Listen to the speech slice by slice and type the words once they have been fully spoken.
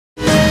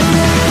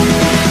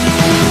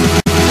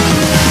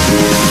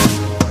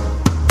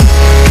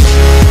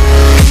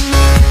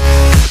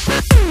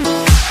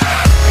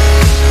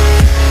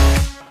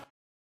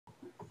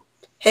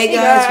Hey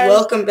guys,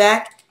 welcome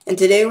back, and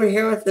today we're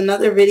here with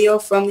another video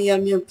from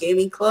the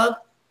Gaming Club,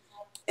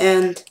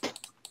 and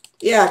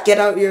yeah, get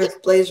out your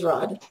blaze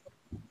rod.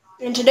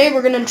 And today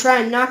we're gonna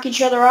try and knock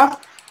each other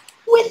off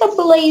with a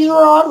blaze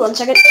rod. 1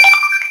 second.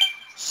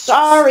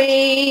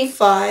 Sorry.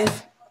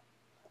 5,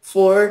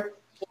 4,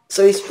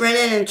 so we sprint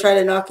in and try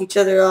to knock each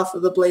other off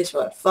with a blaze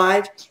rod.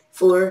 5,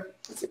 4,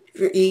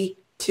 3,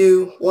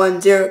 2, 1,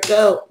 0,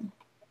 go!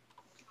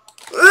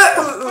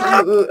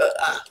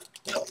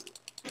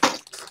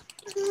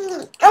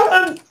 I'm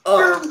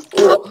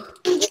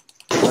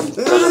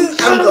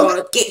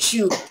gonna get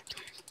you.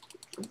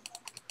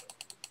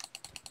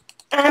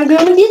 I'm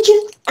gonna get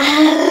you.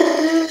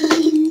 I'm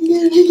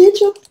gonna get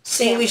you.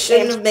 See, we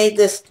shouldn't have made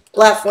this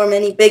platform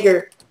any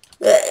bigger.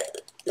 No.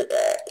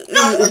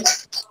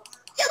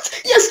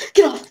 Yes.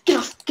 Get off. Get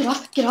off. Get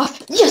off. Get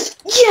off. Yes.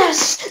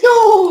 Yes.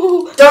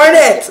 No. Darn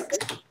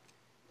it.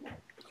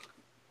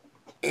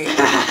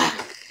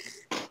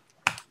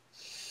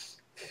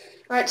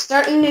 Alright,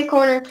 starting in the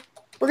corner.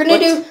 We're gonna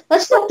do,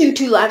 let's not do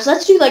 2 laps.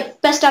 Let's do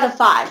like best out of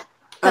 5.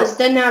 Because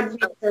then that would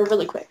be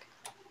really quick.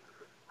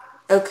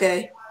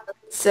 Okay.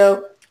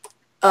 So,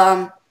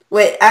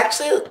 wait,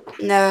 actually,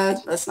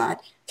 no, let's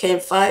not. Okay,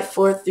 5,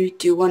 4, 3,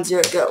 2, 1,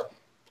 0, go.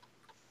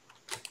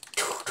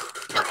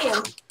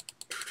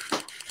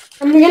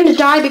 I'm going to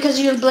die because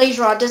of your blaze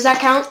rod. Does that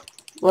count?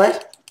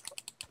 What?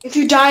 If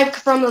you die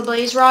from a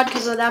blaze rod,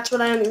 because that's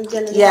what I'm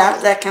going to do.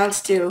 Yeah, that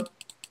counts too.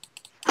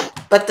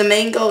 But the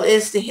main goal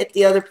is to hit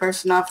the other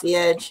person off the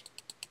edge.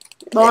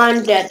 Well,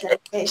 I'm dead,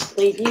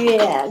 basically.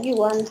 Yeah, you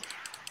won.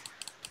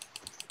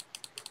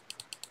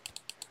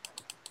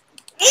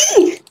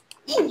 Yeah.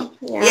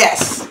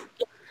 Yes.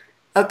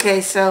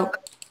 Okay, so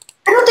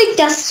I don't think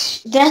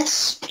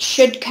deaths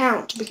should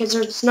count because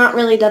it's not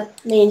really the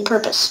main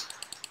purpose.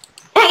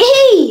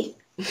 Hey!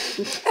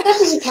 That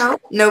doesn't count.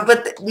 No,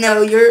 but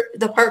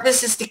the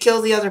purpose is to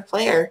kill the other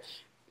player.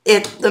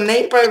 The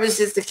main purpose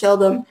is to kill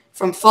them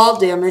from fall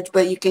damage,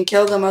 but you can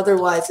kill them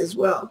otherwise as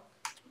well.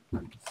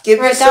 Give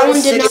yourself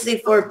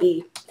 64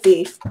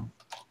 beef.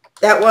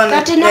 That one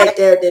right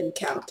there didn't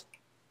count.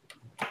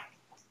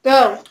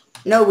 Go.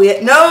 No,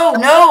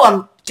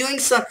 I'm doing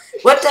some.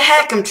 What the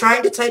heck? I'm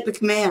trying to type a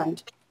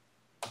command.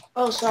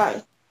 Oh,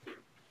 sorry.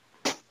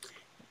 Oh,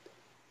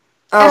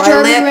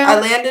 I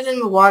landed in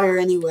the water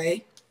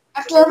anyway.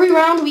 After every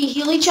round, we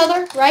heal each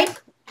other, right?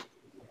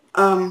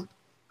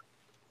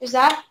 Is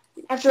that?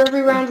 After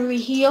every round, we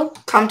heal?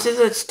 Come to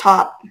the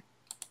top.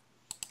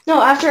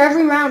 No, after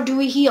every round, do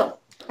we heal?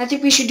 I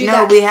think we should do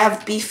that. No, we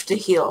have beef to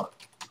heal.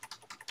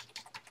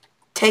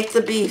 Take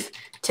the beef.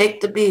 Take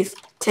the beef.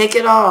 Take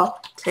it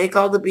all. Take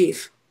all the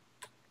beef.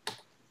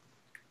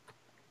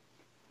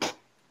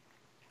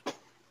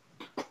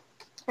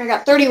 I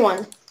got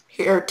 31.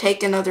 Here,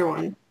 take another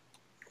one.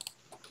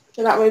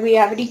 So that way we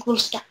have an equal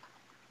stack.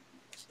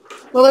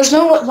 Well, there's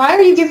no... Why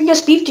are you giving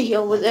us beef to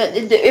heal with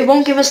it? It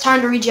won't give us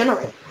time to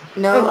regenerate.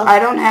 No, I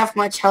don't have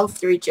much health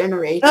to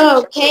regenerate.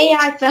 Okay,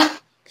 I fell.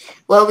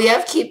 Well, we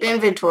have keep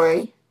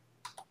inventory.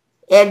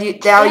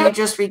 And now you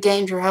just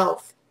regained your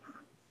health.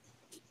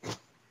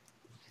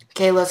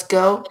 Okay, let's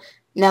go.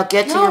 Now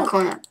get to your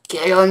corner.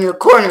 Get on your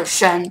corner,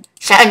 son.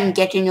 Son,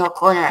 get in your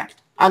corner.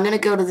 I'm going to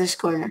go to this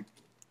corner.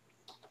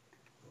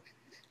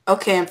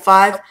 Okay, in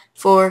 5,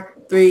 4,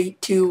 3,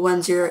 2,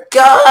 1, 0, go!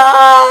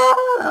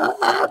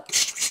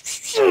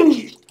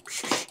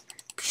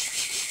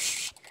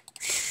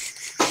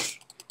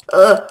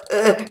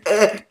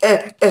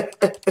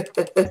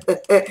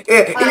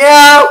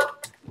 No!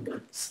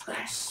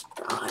 Slash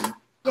spawn.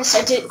 Yes,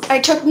 I did. I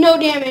took no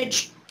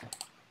damage.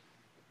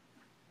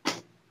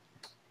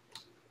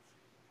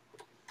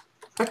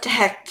 What the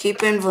heck?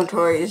 Keep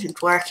inventory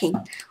isn't working.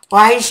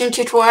 Why isn't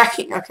it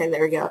working? Okay,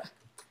 there we go.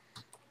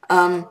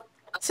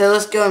 So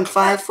let's go in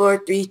 5,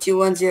 4, 3, 2,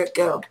 1, 0,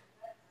 go.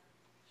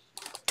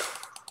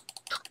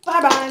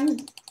 Bye-bye.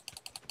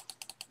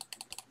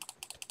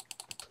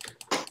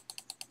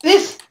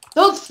 Biff!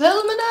 Don't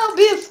film me now,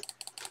 Biff!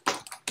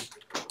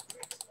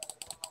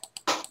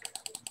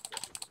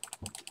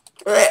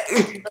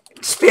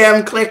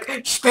 Spam click.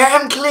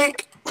 Spam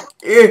click.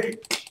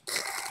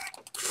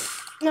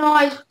 No,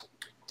 I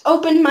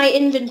opened my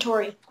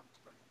inventory.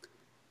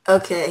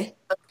 Okay.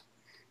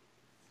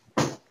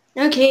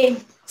 Okay.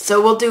 So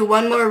we'll do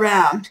one more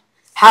round.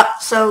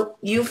 So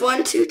you've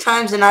won 2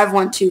 times and I've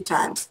won 2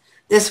 times.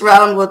 This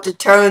round will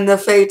determine the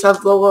fate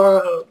of the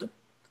world.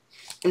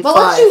 Well,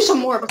 let's do some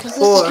more because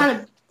this is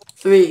kind of...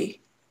 3,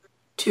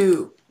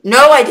 2.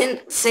 No, I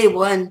didn't say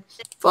 1.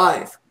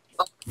 5,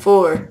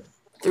 4,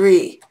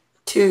 3,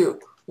 2,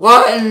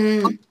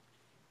 1.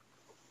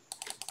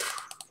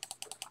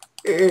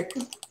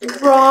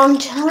 Wrong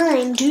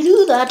time to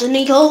do that,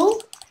 Nico.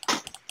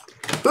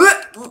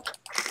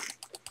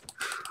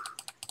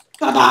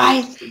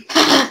 Bye-bye.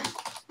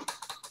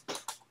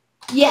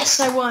 Yes,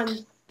 I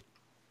won.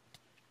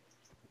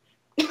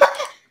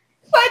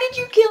 Why did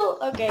you kill?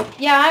 Okay.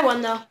 Yeah, I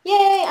won, though.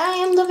 Yay, I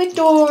am the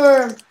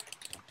victor.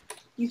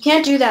 You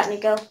can't do that,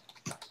 Nico.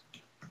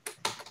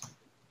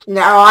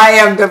 Now I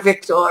am the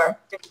victor.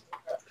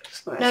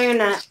 No, you're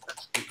not.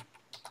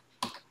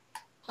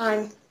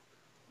 Time.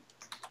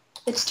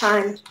 It's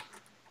time.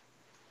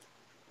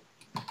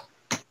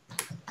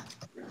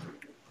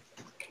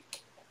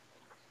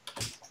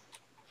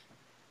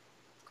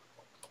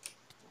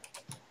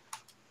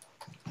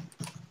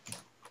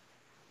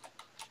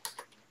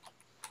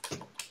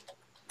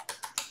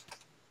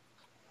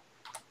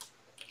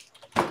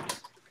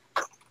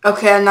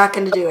 Okay, I'm not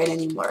gonna do it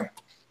anymore.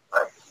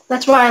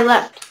 That's why I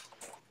left.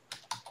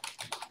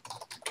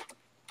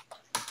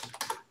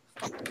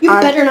 You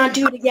better not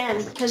do it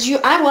again, because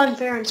I won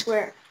fair and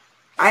square.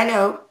 I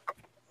know.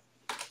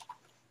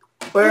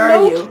 Where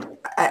are you?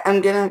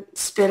 I'm gonna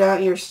spit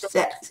out your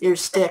stick.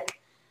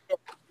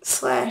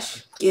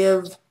 /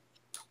 give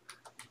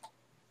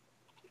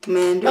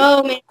commander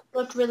Oh man, it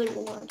looked really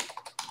bored.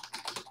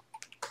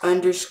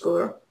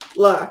 _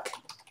 block.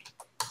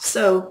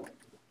 So,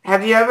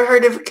 have you ever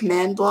heard of a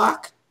command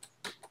block?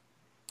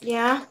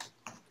 Yeah.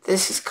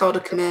 This is called a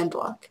command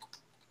block.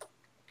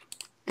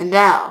 And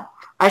now,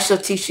 I shall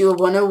teach you a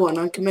 101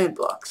 on command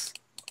blocks.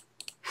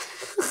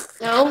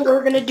 No,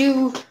 we're gonna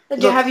do.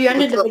 Have you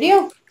ended the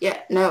video?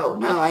 Yeah, no,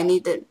 I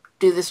need to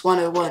do this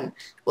 101.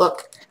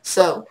 Look,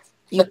 so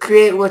you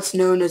create what's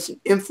known as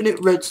an infinite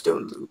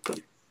redstone loop.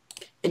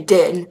 And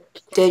then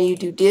you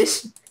do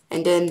this,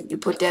 and then you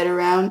put that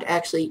around.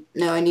 Actually,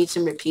 no, I need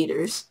some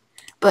repeaters.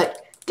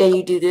 But then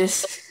you do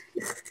this.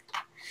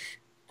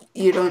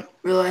 You don't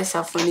realize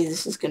how funny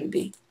this is going to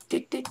be.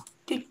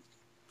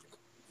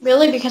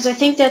 Really? Because I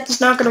think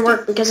that's not gonna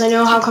work, because I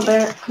know how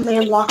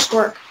command blocks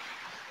work.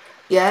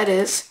 Yeah, it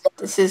is.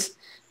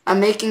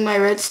 I'm making my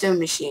redstone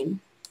machine.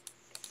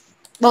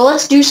 Well,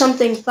 let's do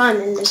something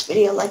fun in this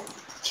video, like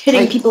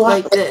hitting people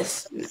up. Like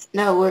this.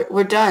 No,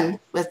 we're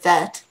done with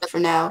that for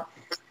now.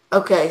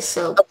 Okay,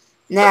 so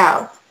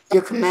now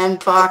your command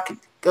block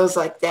goes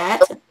like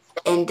that,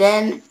 and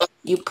then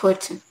you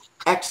put,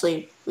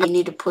 actually, we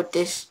need to put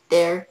this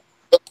there,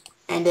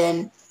 and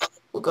then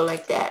we'll go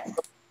like that.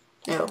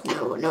 No,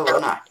 we're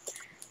not.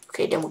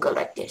 Okay, then we'll go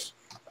like this.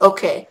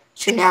 Okay,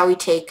 so now we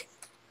take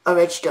a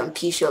redstone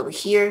piece over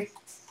here,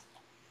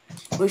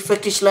 we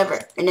flick this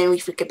lever, and then we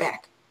flick it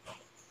back.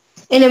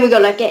 And then we go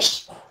like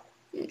this.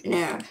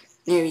 No,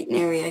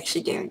 we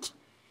actually don't.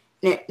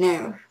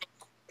 No.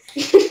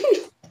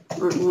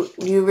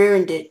 You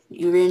ruined it.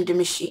 You ruined the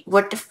machine.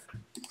 What the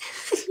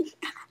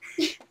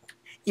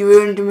You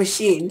ruined the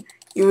machine.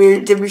 You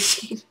ruined the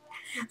machine.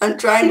 I'm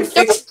trying to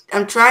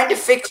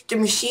fix the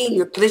machine.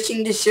 You're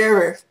glitching the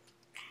server.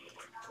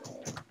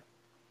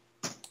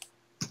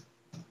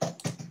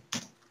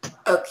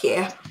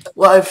 Okay.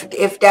 Well,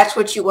 if that's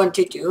what you want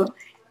to do,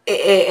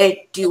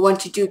 do you want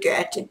to do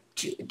that?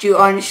 Do you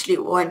honestly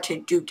want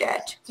to do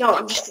that? No,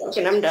 I'm just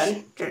joking. I'm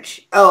done.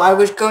 Oh, I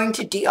was going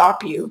to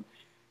de-op you.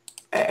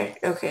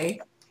 Okay.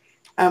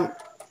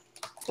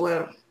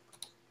 Well,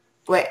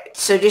 wait.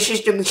 So this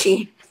is the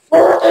machine.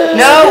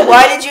 No,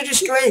 why did you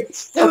destroy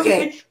it?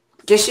 Okay,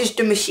 this is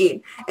the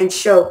machine. And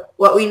so,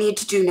 what we need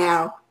to do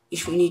now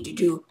is we need to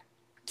do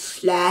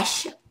 /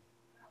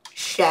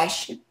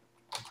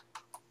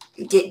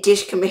 get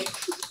this command.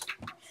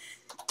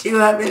 Do you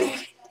have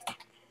any?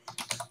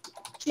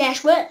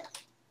 / what?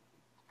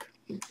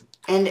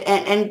 And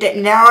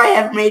now I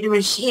have made a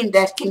machine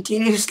that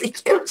continuously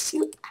kills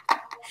you.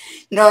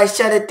 No, I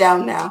shut it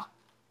down now.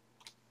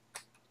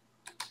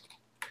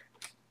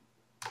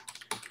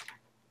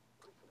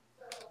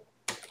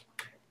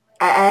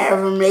 I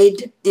have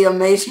made the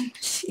amazing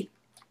machine.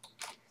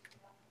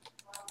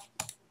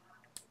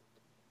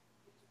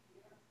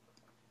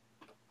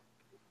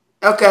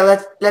 Okay,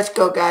 let's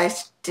go,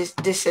 guys.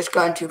 This has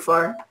gone too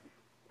far.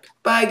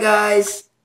 Bye, guys.